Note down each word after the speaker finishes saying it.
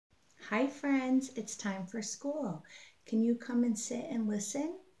Hi friends, it's time for school. Can you come and sit and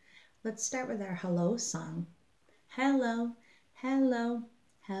listen? Let's start with our hello song. Hello, hello,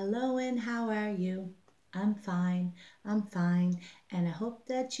 hello and how are you? I'm fine, and I hope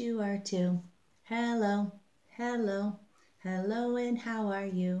that you are too. Hello, hello, hello and how are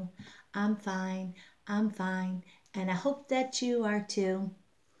you? I'm fine, and I hope that you are too.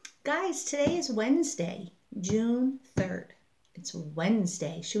 Guys, today is Wednesday, June 3rd. It's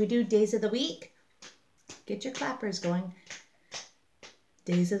Wednesday. Should we do days of the week? Get your clappers going.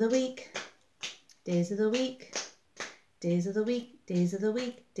 Days of the week, days of the week, days of the week, days of the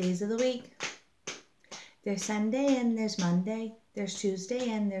week, days of the week. There's Sunday and there's Monday. There's Tuesday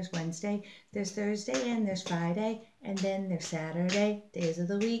and there's Wednesday. There's Thursday and there's Friday. And then there's Saturday. Days of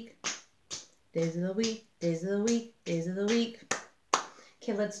the week, days of the week, days of the week, days of the week.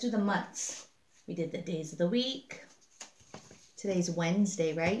 Okay, let's do the months. We did the days of the week. Today's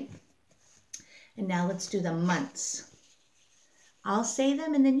Wednesday, right? And now let's do the months. I'll say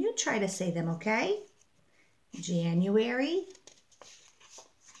them and then you try to say them, okay? January,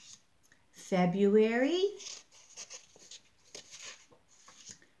 February,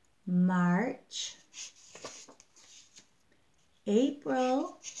 March,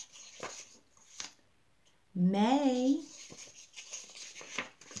 April, May,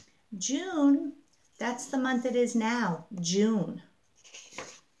 June. That's the month it is now, June.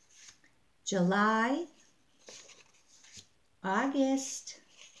 July, August,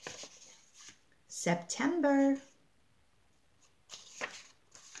 September,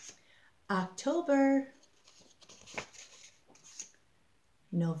 October,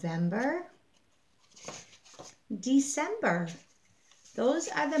 November, December. Those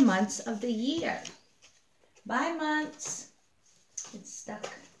are the months of the year. By months. It's stuck.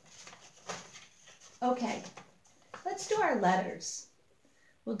 Okay, let's do our letters.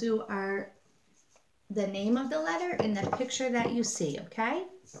 We'll do the name of the letter in the picture that you see, okay?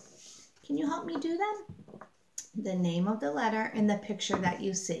 Can you help me do them? The name of the letter in the picture that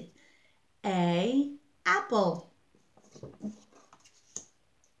you see. A, apple.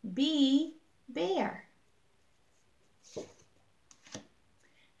 B, bear.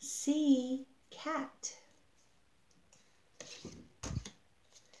 C, cat.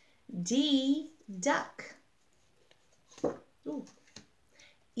 D, duck. Ooh.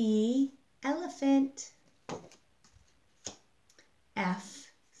 E, elephant.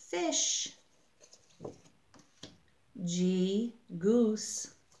 F, fish. G,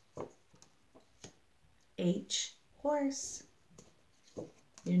 goose. H, horse.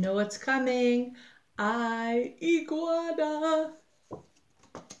 You know what's coming. I, iguana.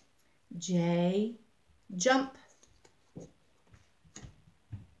 J, jump.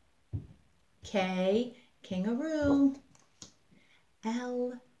 K, kangaroo.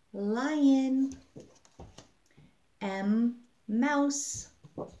 L, lion. M, mouse.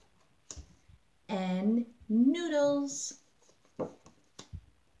 N, noodles.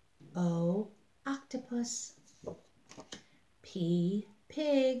 O, octopus. P,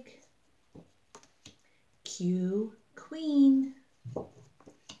 pig. Q, queen.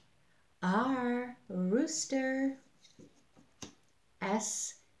 R, rooster.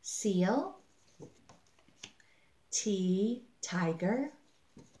 S, seal. T, tiger.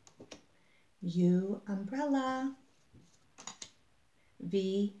 U, umbrella.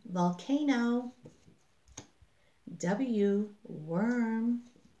 V, volcano. W, worm.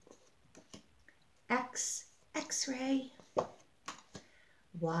 X, x-ray.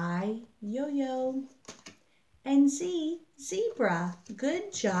 Y, yo-yo. And Z, zebra.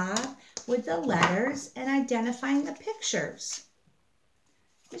 Good job with the letters and identifying the pictures.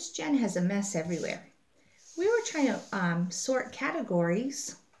 Miss Jen has a mess everywhere. We were trying to sort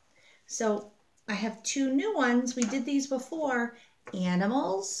categories. So I have two new ones. We did these before.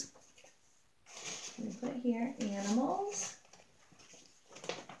 Animals. Let me put here animals.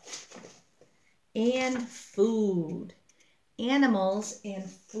 And food. Animals and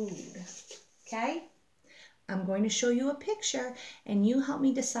food. Okay? I'm going to show you a picture and you help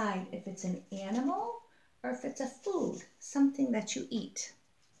me decide if it's an animal or if it's a food, something that you eat.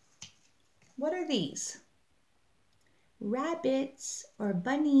 What are these? Rabbits or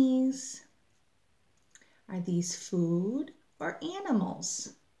bunnies? Are these food or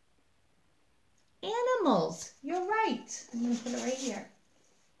animals? Animals, you're right. I'm going to put it right here.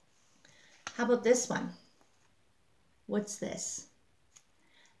 How about this one? What's this?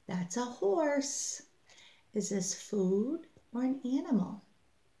 That's a horse. Is this food or an animal?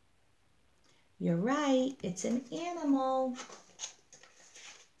 You're right, it's an animal.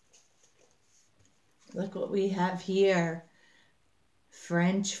 Look what we have here.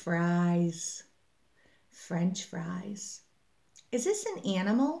 French fries. French fries. Is this an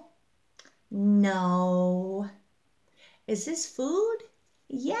animal? No. Is this food?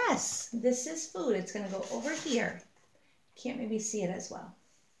 Yes, this is food. It's going to go over here. Can't maybe see it as well.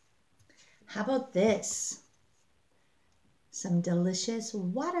 How about this? Some delicious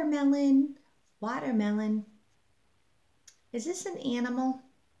watermelon. Watermelon. Is this an animal?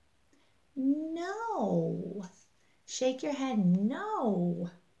 No. Shake your head. No.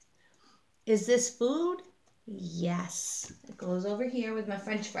 Is this food? Yes. It goes over here with my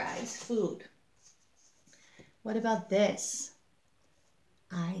French fries. Food. What about this?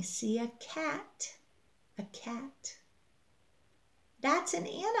 I see a cat. A cat. That's an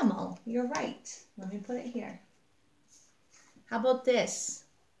animal. You're right. Let me put it here. How about this?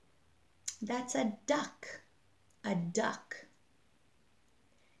 That's a duck. A duck.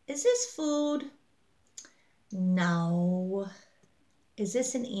 Is this food? No. Is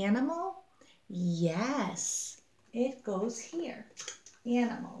this an animal? Yes. It goes here.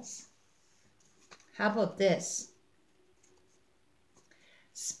 Animals. How about this?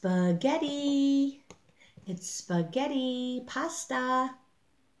 Spaghetti. It's spaghetti pasta.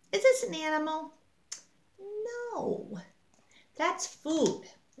 Is this an animal? No. That's food.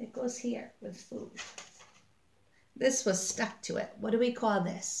 It goes here with food. This was stuck to it. What do we call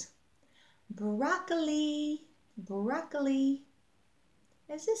this? Broccoli. Broccoli.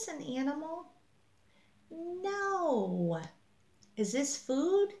 Is this an animal? No. Is this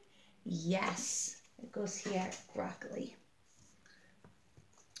food? Yes. It goes here. Broccoli.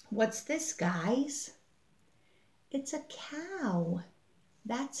 What's this, guys? It's a cow.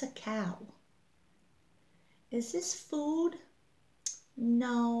 That's a cow. Is this food?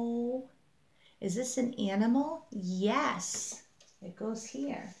 No. Is this an animal? Yes. It goes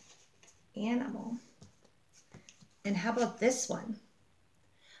here. Animal. And how about this one?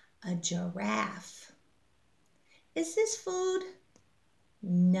 A giraffe. Is this food?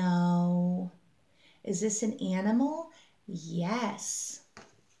 No. Is this an animal? Yes.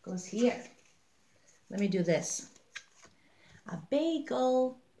 Goes here. Let me do this. A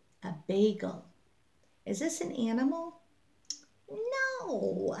bagel. A bagel. Is this an animal?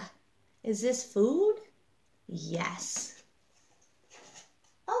 No. Is this food? Yes.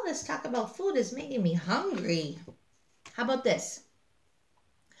 All this talk about food is making me hungry. How about this?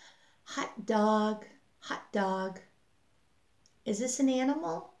 Hot dog. Hot dog. Is this an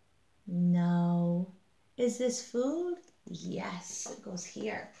animal? No. Is this food? Yes. It goes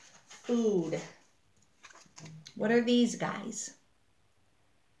here. Food. What are these guys?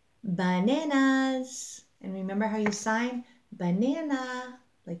 Bananas. And remember how you sign banana,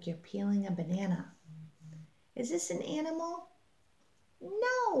 like you're peeling a banana. Is this an animal?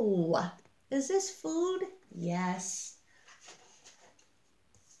 No. Is this food? Yes.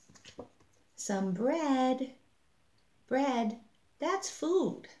 Some bread. Bread, that's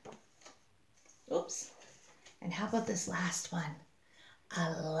food. Oops. And how about this last one?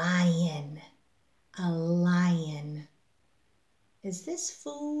 A lion. A lion. Is this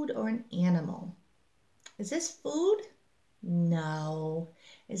food or an animal? Is this food? No.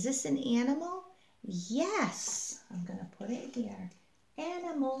 Is this an animal? Yes. I'm going to put it here.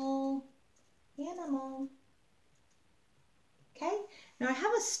 Animal. Animal. Okay? Now I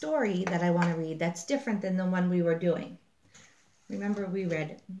have a story that I want to read that's different than the one we were doing. Remember we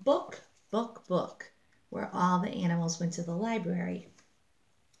read book, book, book, where all the animals went to the library.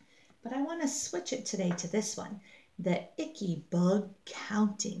 But I want to switch it today to this one, the Icky Bug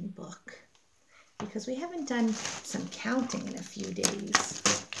Counting Book, because we haven't done some counting in a few days.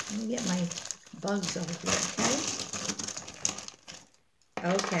 Let me get my bugs over here,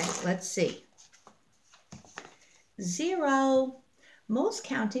 okay? Okay, let's see. 0. Most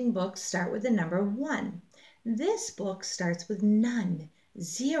counting books start with the number 1. This book starts with none.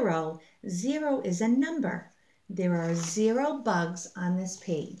 0. 0 is a number. There are 0 bugs on this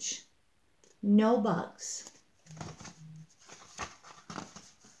page. No bugs.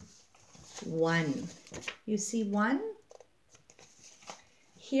 1. You see 1?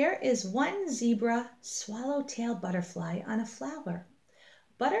 Here is one zebra swallowtail butterfly on a flower.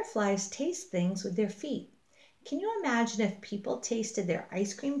 Butterflies taste things with their feet. Can you imagine if people tasted their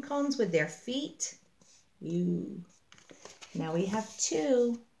ice cream cones with their feet? Ew. Now we have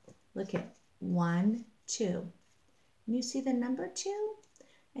 2. Look at 1, 2. And you see the number 2?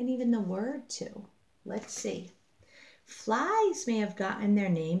 And even the word 2. Let's see. Flies may have gotten their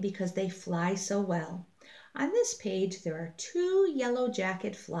name because they fly so well. On this page, there are 2 yellow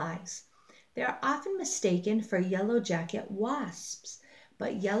jacket flies. They are often mistaken for yellow jacket wasps,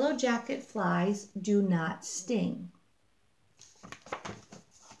 but yellow jacket flies do not sting.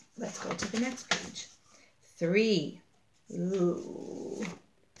 Let's go to the next page. 3. Ooh.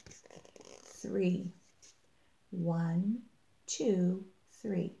 3. 1, 2,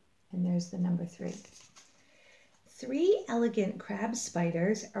 3. And there's the number 3. 3 elegant crab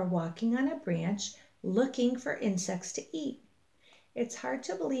spiders are walking on a branch looking for insects to eat. It's hard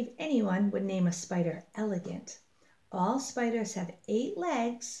to believe anyone would name a spider elegant. All spiders have 8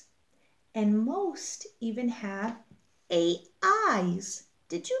 legs, and most even have 8 eyes.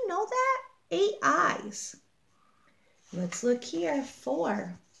 Did you know that? 8 eyes. Let's look here.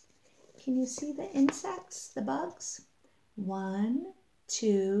 4. Can you see the insects, the bugs? 1,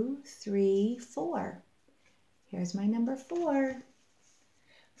 2, 3, 4. Here's my number 4.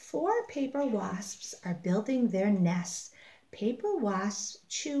 4 paper wasps are building their nests. Paper wasps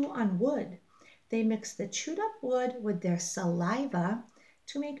chew on wood. They mix the chewed up wood with their saliva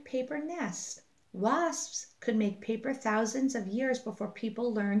to make paper nests. Wasps could make paper thousands of years before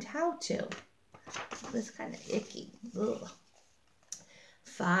people learned how to. That's kind of icky. Ugh.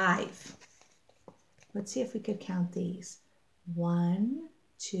 5. Let's see if we could count these. 1,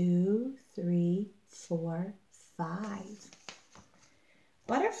 2, 3, 4, 5.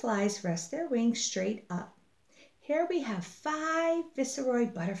 Butterflies rest their wings straight up. Here we have 5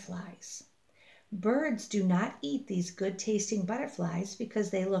 visceroid butterflies. Birds do not eat these good-tasting butterflies because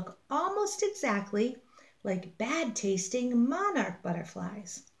they look almost exactly like bad-tasting monarch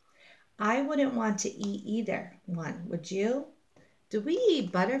butterflies. I wouldn't want to eat either one, would you? Do we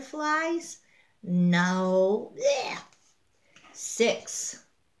eat butterflies? No. Blech. 6.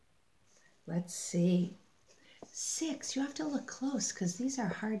 Let's see. 6. You have to look close because these are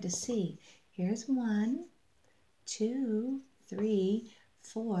hard to see. Here's 1, 2, 3,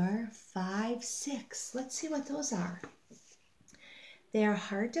 4, 5, 6. Let's see what those are. They are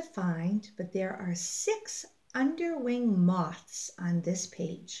hard to find, but there are 6 underwing moths on this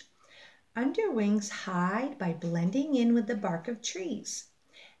page. Underwings hide by blending in with the bark of trees.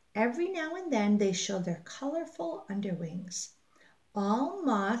 Every now and then they show their colorful underwings. All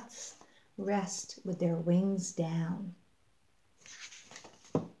moths rest with their wings down.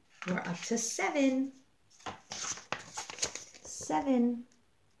 We're up to 7. 7.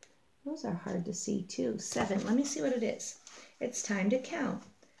 Those are hard to see too. 7. Let me see what it is. It's time to count.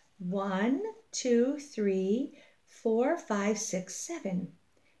 1, 2, 3, 4, 5, 6, 7.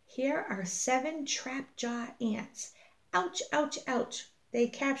 Here are 7 trap-jaw ants. Ouch, ouch, ouch. They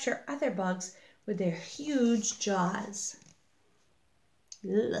capture other bugs with their huge jaws.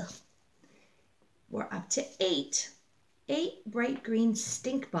 Ugh. We're up to 8. 8 bright green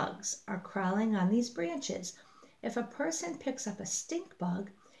stink bugs are crawling on these branches. If a person picks up a stink bug,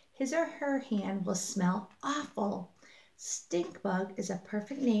 his or her hand will smell awful. Stink bug is a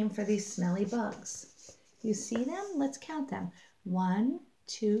perfect name for these smelly bugs. You see them? Let's count them. 1,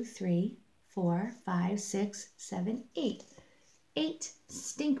 2, 3, 4, 5, 6, 7, 8. 8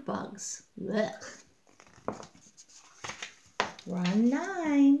 stink bugs. Ugh. We're on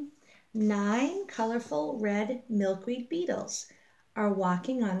 9. 9 colorful red milkweed beetles are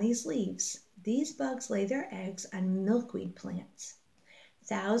walking on these leaves. These bugs lay their eggs on milkweed plants.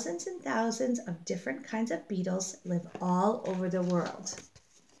 Thousands and thousands of different kinds of beetles live all over the world.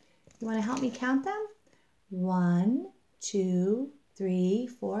 You want to help me count them? 1, 2, 3,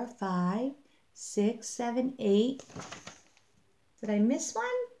 4, 5, 6, 7, 8. Did I miss one?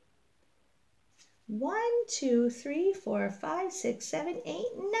 1, 2, 3, 4, 5, 6, 7, 8,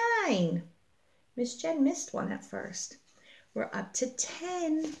 9. Miss Jen missed one at first. We're up to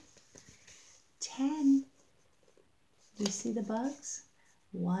 10. 10. Do you see the bugs?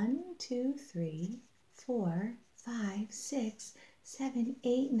 1, 2, 3, 4, 5, 6, 7,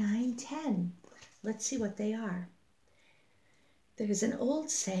 8, 9, 10. Let's see what they are. There's an old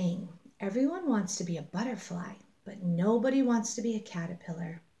saying, everyone wants to be a butterfly, but nobody wants to be a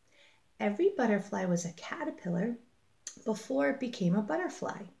caterpillar. Every butterfly was a caterpillar before it became a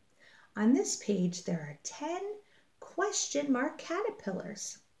butterfly. On this page, there are 10 question mark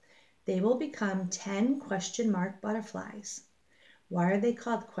caterpillars. They will become 10 question mark butterflies. Why are they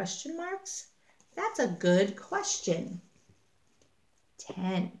called question marks? That's a good question.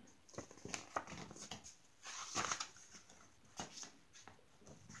 10.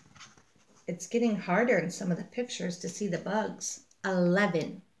 It's getting harder in some of the pictures to see the bugs.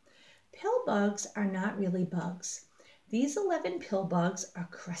 11. Pill bugs are not really bugs. These 11 pill bugs are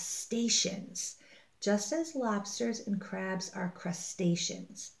crustaceans, just as lobsters and crabs are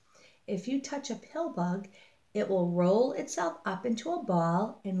crustaceans. If you touch a pill bug, it will roll itself up into a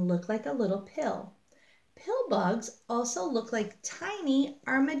ball and look like a little pill. Pill bugs also look like tiny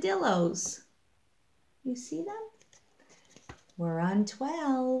armadillos. You see them? We're on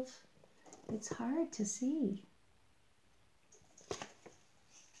 12. It's hard to see.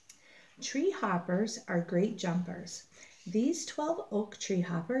 Tree hoppers are great jumpers. These 12 oak tree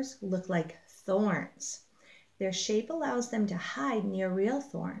hoppers look like thorns. Their shape allows them to hide near real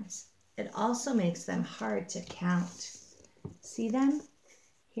thorns. It also makes them hard to count. See them?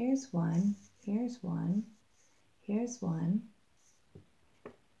 Here's one, here's one, here's one.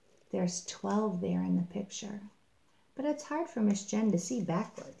 There's 12 there in the picture, but it's hard for Miss Jen to see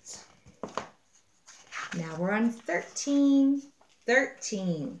backwards. Now we're on 13.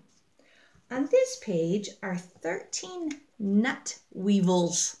 13. On this page are 13 nut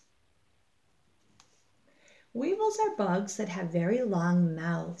weevils. Weevils are bugs that have very long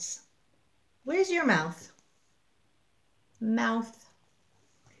mouths. Where's your mouth? Mouth.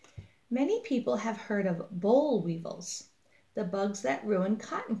 Many people have heard of boll weevils, the bugs that ruin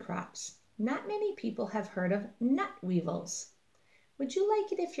cotton crops. Not many people have heard of nut weevils. Would you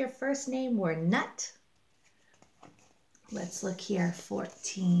like it if your first name were Nut? Let's look here,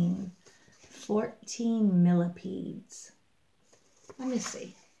 14. 14 millipedes. Let me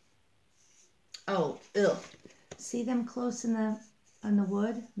see. Oh, ew. See them close on the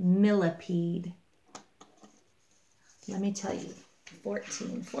wood? Millipede. Let me tell you,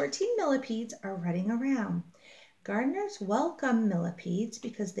 14. 14 millipedes are running around. Gardeners welcome millipedes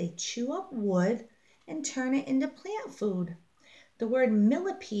because they chew up wood and turn it into plant food. The word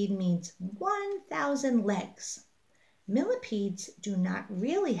millipede means 1,000 legs. Millipedes do not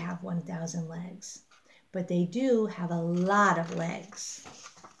really have 1,000 legs, but they do have a lot of legs.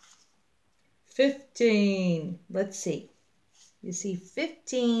 15. Let's see. You see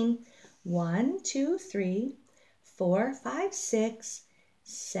 15. 1, 2, 3, 4, 5, 6,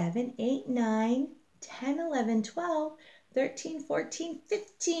 7, 8, 9, 10, 11, 12, 13, 14,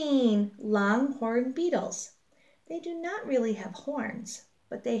 15 longhorn beetles. They do not really have horns,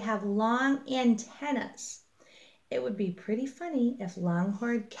 but they have long antennas. It would be pretty funny if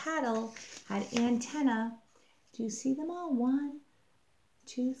longhorn cattle had antenna. Do you see them all? 1,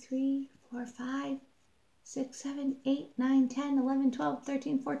 2, 3, 4, 5, 6, 7, 8, 9, 10, 11, 12,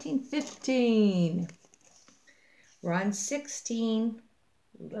 13, 14, 15. We're on 16.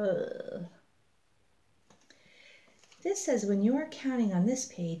 Ugh. This says when you are counting on this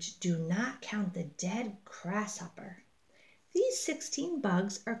page, do not count the dead grasshopper. These 16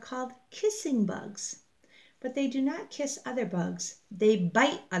 bugs are called kissing bugs, but they do not kiss other bugs. They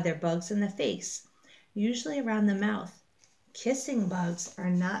bite other bugs in the face, usually around the mouth. Kissing bugs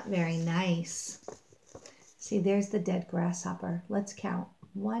are not very nice. See, there's the dead grasshopper. Let's count.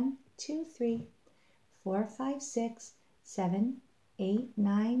 1, 2, 3, 4, 5, 6, 7, 8,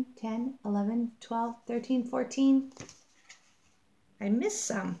 9, 10, 11, 12, 13, 14. I missed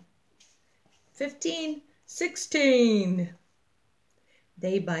some. 15, 16.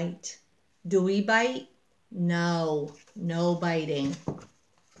 They bite. Do we bite? No, no biting.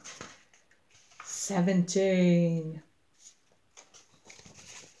 17.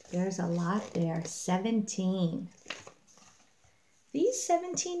 There's a lot there. 17. These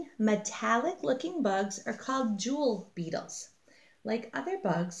 17 metallic-looking bugs are called jewel beetles. Like other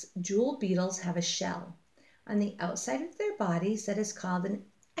bugs, jewel beetles have a shell on the outside of their bodies that is called an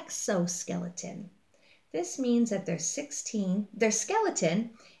exoskeleton. This means that their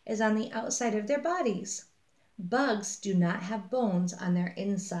skeleton is on the outside of their bodies. Bugs do not have bones on their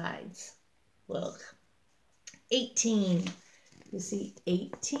insides. Look. 18. You see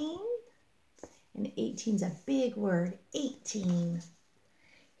 18? And 18 is a big word. 18.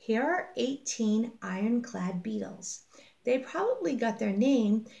 Here are 18 ironclad beetles. They probably got their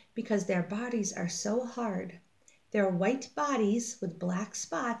name because their bodies are so hard. Their white bodies with black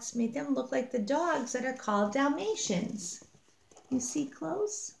spots make them look like the dogs that are called Dalmatians. You see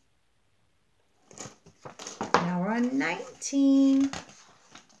close? Now we're on 19.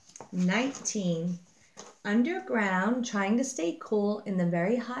 19. Underground, trying to stay cool in the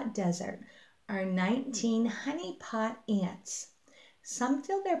very hot desert, are 19 honeypot ants. Some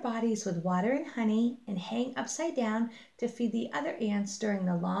fill their bodies with water and honey and hang upside down to feed the other ants during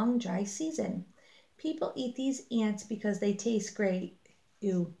the long dry season. People eat these ants because they taste great.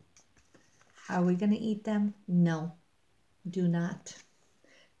 Ew. Are we going to eat them? No, do not.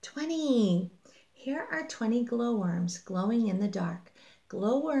 20. Here are 20 glowworms glowing in the dark.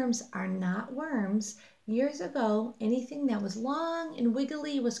 Glowworms are not worms. Years ago, anything that was long and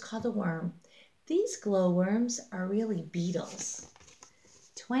wiggly was called a worm. These glowworms are really beetles.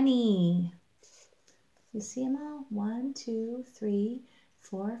 20. You see them all? 1, 2, 3,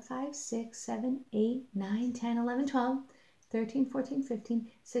 4, 5, 6, 7, 8, 9, 10, 11, 12, 13, 14, 15,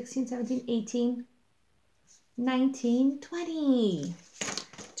 16, 17, 18. 19, 20.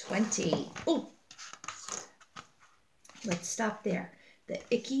 20. Oh, let's stop there. The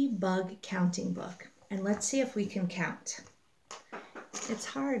Icky Bug Counting Book. And let's see if we can count. It's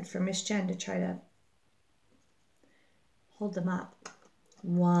hard for Miss Jen to try to hold them up.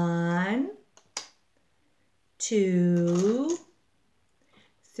 1, 2,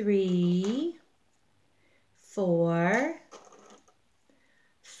 3, 4,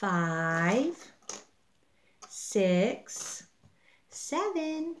 5, 6,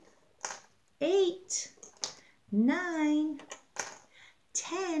 7, 8, 9,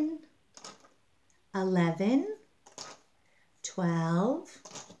 10, 11, 12,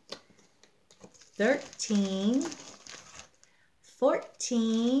 13,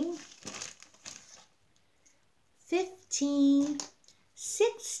 14, 15,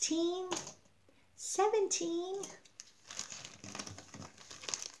 16, 17,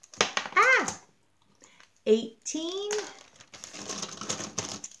 18,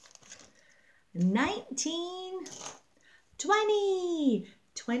 19, 20.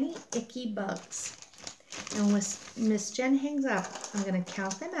 20 icky bugs. And when Miss Jen hangs up, I'm going to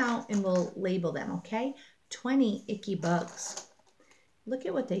count them out and we'll label them, okay? 20 icky bugs. Look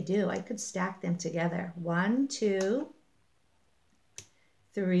at what they do. I could stack them together. 1, 2,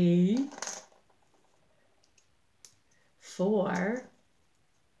 3, 4,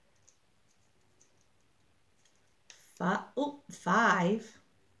 5.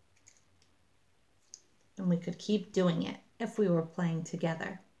 And we could keep doing it if we were playing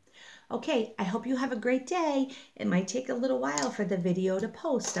together. Okay, I hope you have a great day. It might take a little while for the video to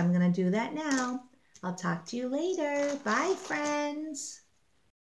post. I'm going to do that now. I'll talk to you later. Bye, friends.